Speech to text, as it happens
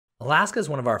Alaska is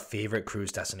one of our favorite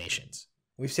cruise destinations.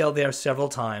 We've sailed there several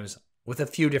times with a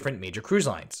few different major cruise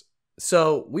lines.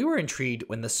 So we were intrigued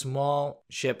when the small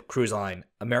ship cruise line,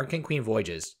 American Queen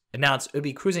Voyages, announced it would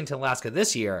be cruising to Alaska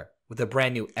this year with a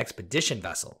brand new expedition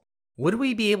vessel. Would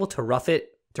we be able to rough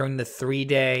it during the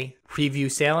 3-day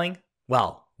preview sailing?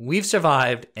 Well, we've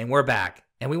survived and we're back,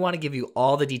 and we want to give you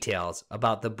all the details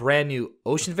about the brand new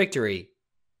Ocean Victory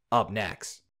up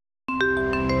next.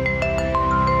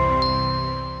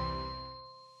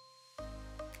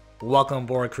 Welcome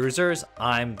aboard, cruisers.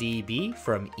 I'm DB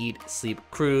from Eat, Sleep,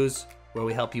 Cruise, where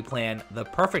we help you plan the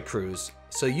perfect cruise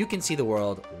so you can see the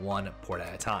world one port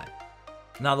at a time.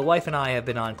 Now, the wife and I have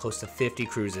been on close to 50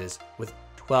 cruises with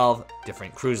 12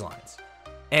 different cruise lines.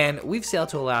 And we've sailed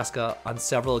to Alaska on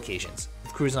several occasions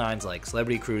with cruise lines like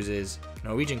Celebrity Cruises,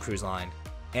 Norwegian Cruise Line,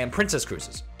 and Princess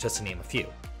Cruises, just to name a few.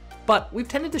 But we've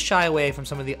tended to shy away from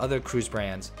some of the other cruise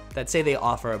brands that say they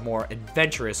offer more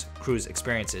adventurous cruise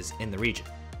experiences in the region.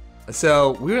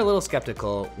 So we were a little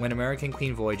skeptical when American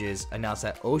Queen Voyages announced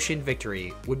that Ocean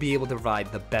Victory would be able to provide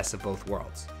the best of both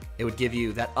worlds. It would give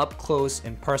you that up close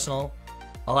and personal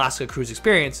Alaska cruise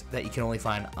experience that you can only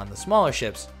find on the smaller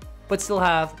ships, but still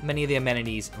have many of the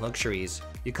amenities and luxuries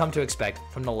you come to expect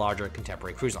from the larger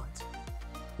contemporary cruise lines.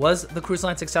 Was the cruise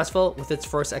line successful with its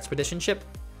first expedition ship?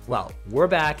 Well, we're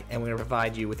back and we're going to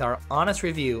provide you with our honest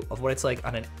review of what it's like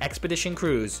on an expedition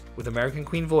cruise with American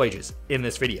Queen Voyages in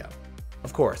this video.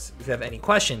 Of course, if you have any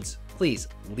questions, please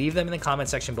leave them in the comment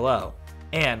section below,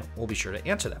 and we'll be sure to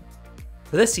answer them.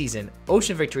 For this season,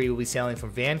 Ocean Victory will be sailing from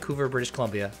Vancouver, British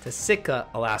Columbia to Sitka,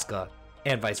 Alaska,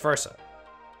 and vice versa.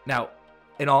 Now,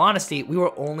 in all honesty, we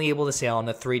were only able to sail on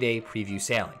the 3-day preview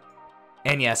sailing.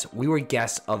 And yes, we were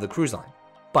guests of the cruise line,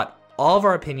 but all of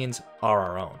our opinions are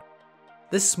our own.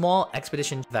 This small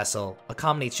expedition vessel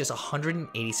accommodates just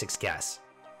 186 guests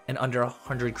and under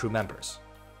 100 crew members.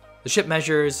 The ship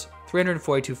measures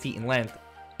 342 feet in length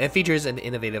and features an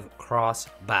innovative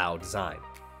cross-bow design.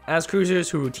 As cruisers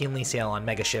who routinely sail on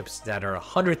megaships that are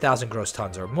 100,000 gross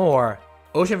tons or more,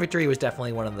 Ocean Victory was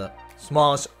definitely one of the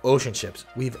smallest ocean ships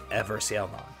we've ever sailed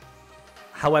on.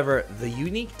 However, the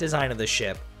unique design of the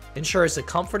ship ensures the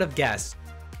comfort of guests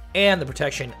and the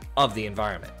protection of the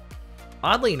environment.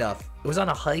 Oddly enough, it was on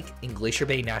a hike in Glacier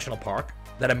Bay National Park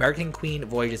that American Queen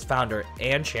Voyages founder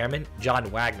and chairman John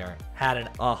Wagner had an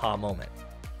aha moment.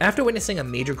 After witnessing a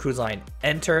major cruise line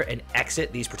enter and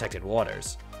exit these protected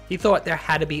waters, he thought there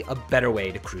had to be a better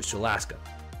way to cruise to Alaska.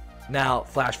 Now,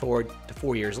 flash forward to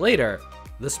 4 years later,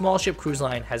 the small ship cruise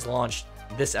line has launched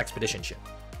this expedition ship.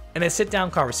 In a sit-down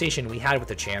conversation we had with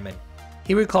the chairman,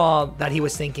 he recalled that he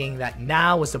was thinking that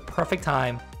now was the perfect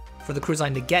time for the cruise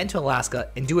line to get into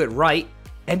Alaska and do it right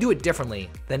and do it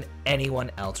differently than anyone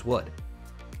else would.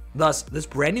 Thus, this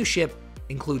brand new ship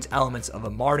includes elements of a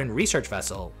modern research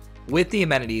vessel with the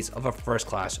amenities of a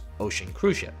first-class ocean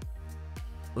cruise ship.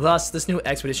 Thus, this new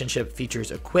expedition ship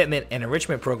features equipment and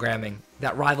enrichment programming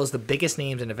that rivals the biggest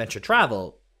names in adventure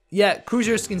travel, yet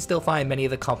cruisers can still find many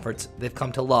of the comforts they've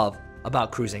come to love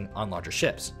about cruising on larger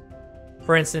ships.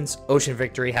 For instance, Ocean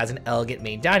Victory has an elegant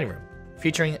main dining room,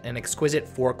 featuring an exquisite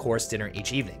 4-course dinner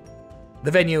each evening.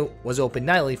 The venue was open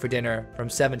nightly for dinner from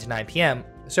 7 to 9 p.m.,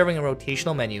 serving a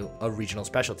rotational menu of regional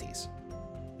specialties.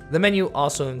 The menu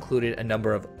also included a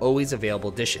number of always available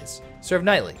dishes, served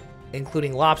nightly,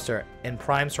 including lobster and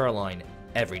prime sirloin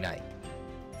every night.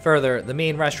 Further, the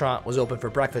main restaurant was open for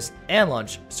breakfast and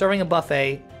lunch, serving a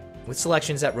buffet with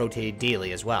selections that rotated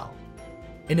daily as well.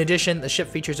 In addition, the ship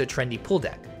features a trendy pool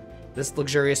deck. This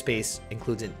luxurious space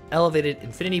includes an elevated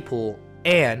infinity pool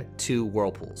and 2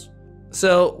 whirlpools.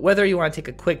 So whether you want to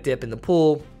take a quick dip in the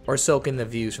pool or soak in the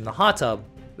views from the hot tub,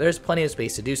 there's plenty of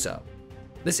space to do so.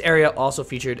 This area also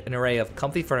featured an array of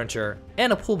comfy furniture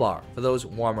and a pool bar for those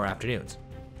warmer afternoons.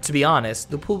 To be honest,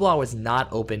 the pool bar was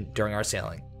not open during our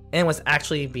sailing and was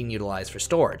actually being utilized for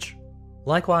storage.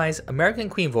 Likewise, American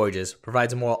Queen Voyages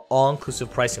provides a more all-inclusive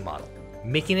pricing model,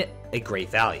 making it a great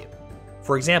value.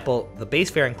 For example, the base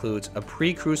fare includes a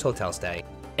pre-cruise hotel stay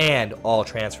and all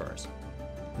transfers.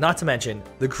 Not to mention,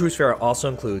 the cruise fare also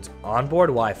includes onboard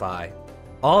Wi-Fi,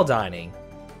 all dining,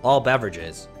 all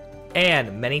beverages,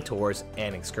 and many tours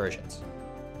and excursions.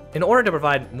 In order to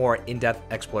provide more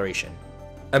in-depth exploration,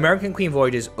 American Queen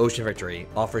Voyages Ocean Victory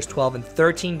offers 12 and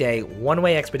 13-day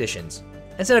one-way expeditions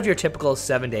instead of your typical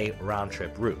 7-day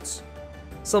round-trip routes.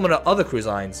 Similar to other cruise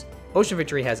lines, Ocean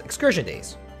Victory has excursion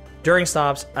days during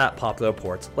stops at popular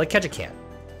ports like Ketchikan.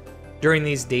 During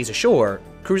these days ashore,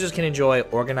 cruisers can enjoy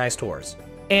organized tours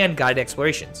and guided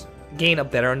explorations, gain a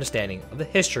better understanding of the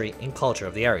history and culture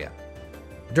of the area.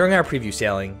 During our preview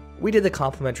sailing, we did the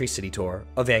complimentary city tour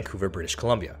of Vancouver, British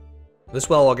Columbia. This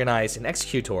well-organized and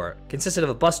executed tour consisted of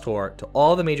a bus tour to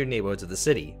all the major neighborhoods of the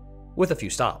city, with a few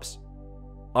stops.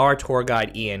 Our tour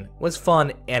guide Ian was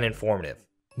fun and informative.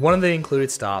 One of the included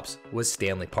stops was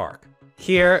Stanley Park.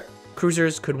 Here,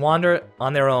 cruisers could wander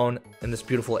on their own in this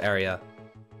beautiful area,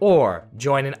 or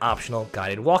join an optional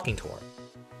guided walking tour.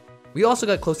 We also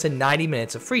got close to 90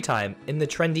 minutes of free time in the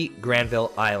trendy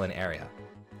Granville Island area.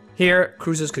 Here,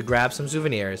 cruisers could grab some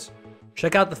souvenirs,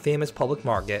 check out the famous public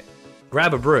market,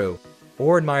 grab a brew,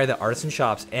 or admire the artisan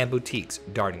shops and boutiques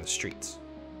darting the streets.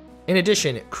 In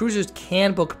addition, cruisers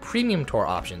can book premium tour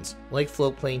options like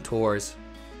float plane tours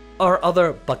or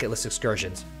other bucket list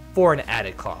excursions for an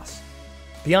added cost.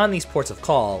 Beyond these ports of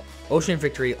call, Ocean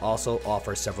Victory also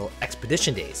offers several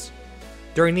expedition days.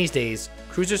 During these days,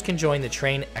 cruisers can join the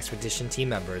trained expedition team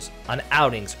members on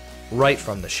outings right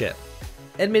from the ship.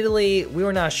 Admittedly, we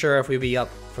were not sure if we'd be up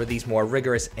for these more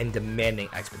rigorous and demanding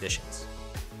expeditions.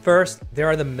 First, there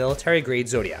are the military-grade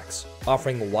Zodiacs,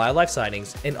 offering wildlife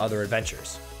sightings and other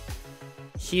adventures.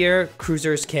 Here,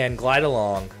 cruisers can glide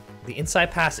along the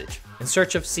Inside Passage in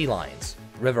search of sea lions,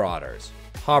 river otters,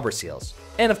 harbor seals,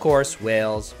 and of course,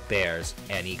 whales, bears,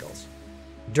 and eagles.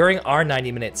 During our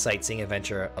 90-minute sightseeing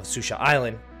adventure of Susha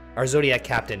Island, our Zodiac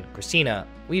captain, Christina,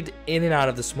 weaved in and out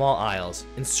of the small isles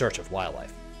in search of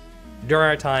wildlife. During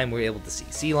our time, we were able to see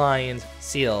sea lions,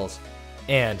 seals,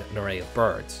 and an array of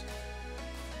birds.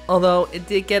 Although it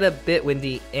did get a bit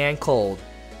windy and cold,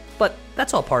 but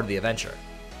that's all part of the adventure.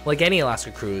 Like any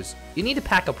Alaska cruise, you need to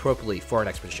pack appropriately for an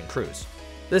expedition cruise.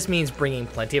 This means bringing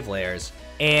plenty of layers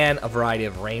and a variety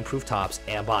of rainproof tops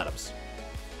and bottoms.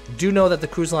 Do know that the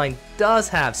cruise line does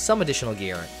have some additional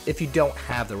gear if you don't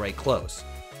have the right clothes.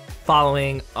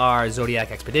 Following our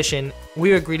Zodiac expedition,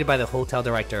 we were greeted by the hotel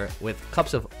director with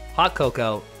cups of hot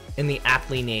cocoa in the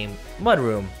aptly named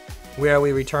Mudroom, where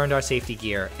we returned our safety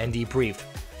gear and debriefed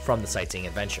from the sightseeing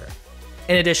adventure.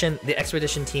 In addition, the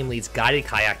expedition team leads guided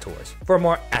kayak tours for a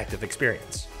more active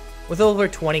experience. With over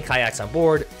 20 kayaks on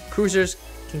board, cruisers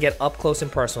can get up close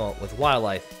and personal with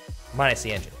wildlife, minus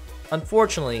the engine.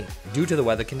 Unfortunately, due to the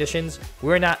weather conditions, we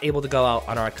were not able to go out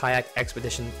on our kayak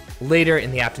expedition later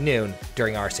in the afternoon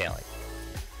during our sailing.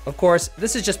 Of course,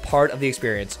 this is just part of the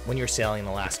experience when you're sailing in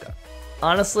Alaska.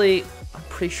 Honestly, I'm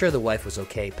pretty sure the wife was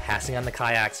okay passing on the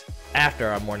kayaks after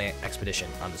our morning expedition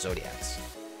on the Zodiacs.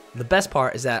 The best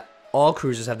part is that all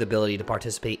cruisers have the ability to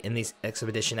participate in these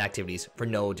expedition activities for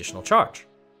no additional charge.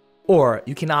 Or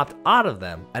you can opt out of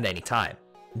them at any time.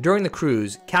 During the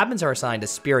cruise, cabins are assigned a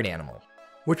spirit animal,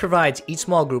 which provides each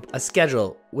small group a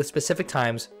schedule with specific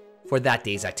times for that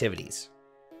day's activities.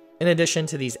 In addition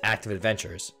to these active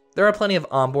adventures, there are plenty of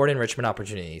onboard enrichment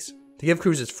opportunities to give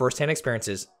cruisers first-hand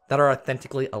experiences that are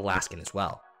authentically Alaskan as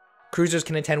well. Cruisers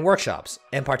can attend workshops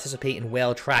and participate in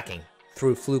whale tracking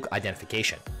through fluke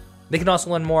identification. They can also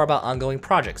learn more about ongoing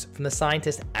projects from the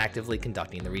scientists actively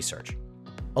conducting the research.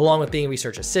 Along with being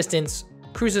research assistants,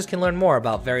 cruisers can learn more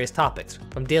about various topics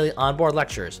from daily onboard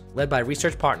lectures led by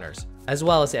research partners, as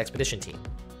well as the expedition team.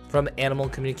 From animal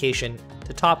communication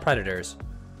to top predators,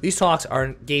 these talks are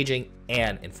engaging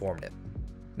and informative.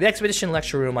 The expedition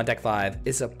lecture room on Deck 5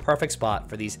 is a perfect spot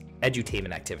for these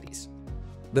edutainment activities.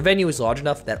 The venue is large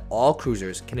enough that all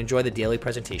cruisers can enjoy the daily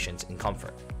presentations in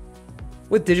comfort.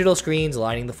 With digital screens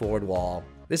lining the forward wall,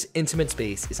 this intimate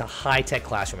space is a high-tech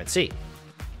classroom at sea.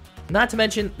 Not to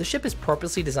mention, the ship is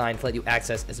purposely designed to let you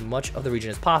access as much of the region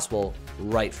as possible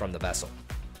right from the vessel.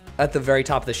 At the very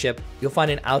top of the ship, you'll find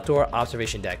an outdoor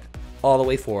observation deck all the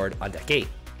way forward on Deck 8.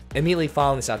 Immediately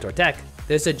following this outdoor deck,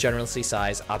 there's a generously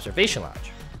sized observation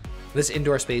lounge. This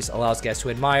indoor space allows guests to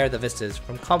admire the vistas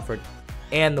from comfort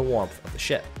and the warmth of the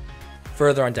ship.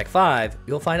 Further on Deck 5,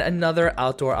 you'll find another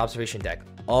outdoor observation deck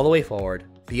all the way forward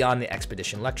beyond the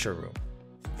expedition lecture room.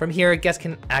 From here, guests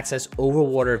can access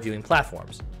overwater viewing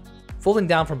platforms. Folding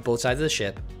down from both sides of the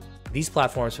ship, these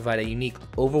platforms provide a unique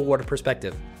overwater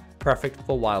perspective, perfect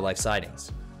for wildlife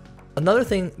sightings. Another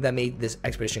thing that made this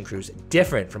expedition cruise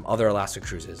different from other Alaska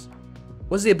cruises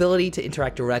was the ability to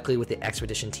interact directly with the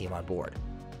expedition team on board.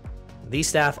 These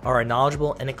staff are a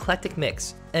knowledgeable and eclectic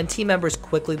mix, and team members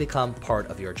quickly become part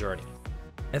of your journey.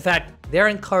 In fact, they're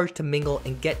encouraged to mingle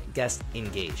and get guests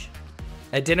engaged.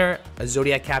 At dinner, a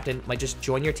Zodiac captain might just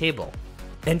join your table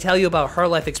and tell you about her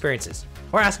life experiences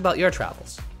or ask about your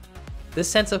travels. This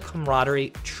sense of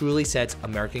camaraderie truly sets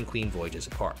American Queen Voyages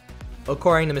apart.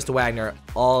 According to Mr. Wagner,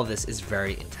 all of this is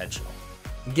very intentional.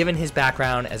 Given his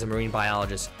background as a marine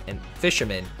biologist and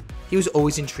fisherman, he was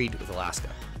always intrigued with Alaska.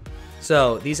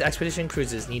 So these expedition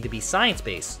cruises need to be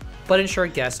science-based, but ensure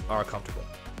guests are comfortable.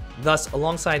 Thus,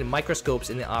 alongside microscopes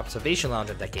in the observation lounge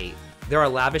at Deck 8, there are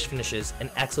lavish finishes and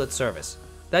excellent service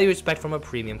that you expect from a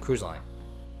premium cruise line.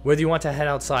 Whether you want to head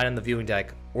outside on the viewing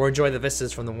deck or enjoy the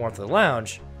vistas from the warmth of the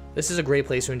lounge, this is a great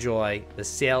place to enjoy the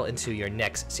sail into your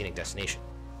next scenic destination.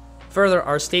 Further,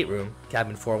 our stateroom,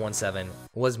 cabin 417,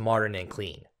 was modern and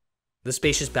clean. The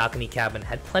spacious balcony cabin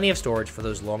had plenty of storage for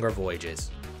those longer voyages.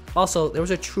 Also, there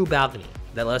was a true balcony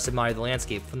that let us admire the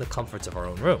landscape from the comforts of our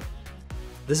own room.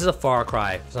 This is a far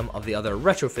cry from some of the other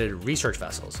retrofitted research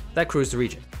vessels that cruise the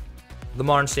region. The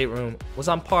modern stateroom was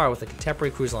on par with the contemporary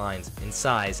cruise lines in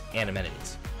size and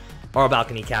amenities. Our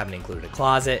balcony cabin included a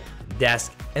closet,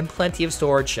 desk, and plenty of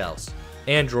storage shelves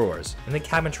and drawers in the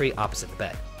cabinetry opposite the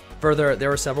bed. Further, there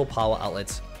were several power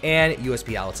outlets and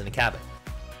USB outlets in the cabin.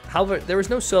 However, there was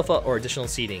no sofa or additional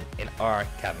seating in our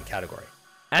cabin category.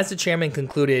 As the chairman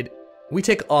concluded, we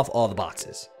tick off all the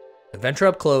boxes: adventure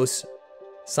up close,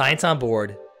 science on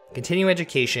board, continuing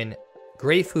education,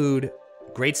 great food,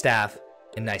 great staff,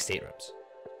 and nice staterooms.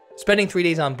 Spending 3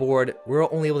 days on board, we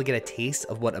were only able to get a taste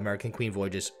of what American Queen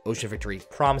Voyages Ocean Victory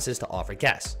promises to offer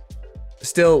guests.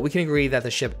 Still, we can agree that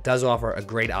the ship does offer a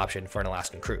great option for an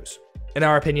Alaskan cruise. In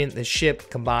our opinion, the ship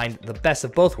combined the best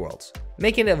of both worlds,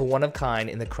 making it a one-of-kind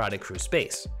in the crowded cruise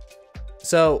space.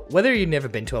 So, whether you've never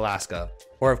been to Alaska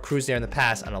or have cruised there in the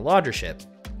past on a larger ship,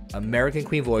 American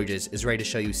Queen Voyages is ready to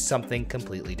show you something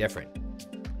completely different.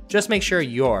 Just make sure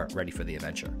you're ready for the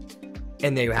adventure.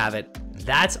 And there you have it.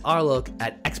 That's our look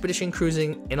at expedition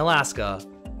cruising in Alaska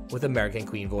with American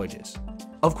Queen Voyages.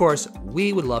 Of course,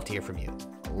 we would love to hear from you.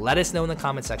 Let us know in the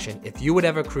comment section if you would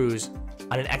ever cruise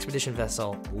on an expedition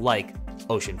vessel like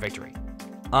Ocean Victory.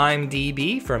 I'm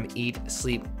DB from Eat,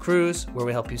 Sleep, Cruise, where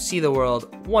we help you see the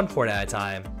world one port at a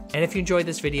time. And if you enjoyed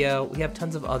this video, we have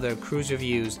tons of other cruise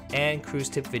reviews and cruise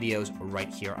tip videos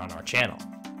right here on our channel.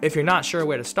 If you're not sure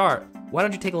where to start, why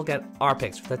don't you take a look at our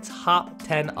picks for the top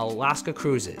 10 Alaska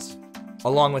cruises.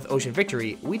 Along with Ocean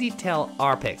Victory, we detail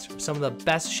our picks for some of the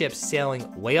best ships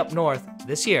sailing way up north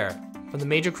this year from the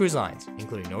major cruise lines,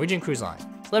 including Norwegian Cruise Line,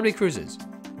 Celebrity Cruises,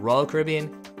 Royal Caribbean,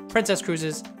 Princess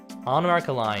Cruises, On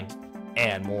America Line,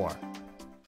 and more.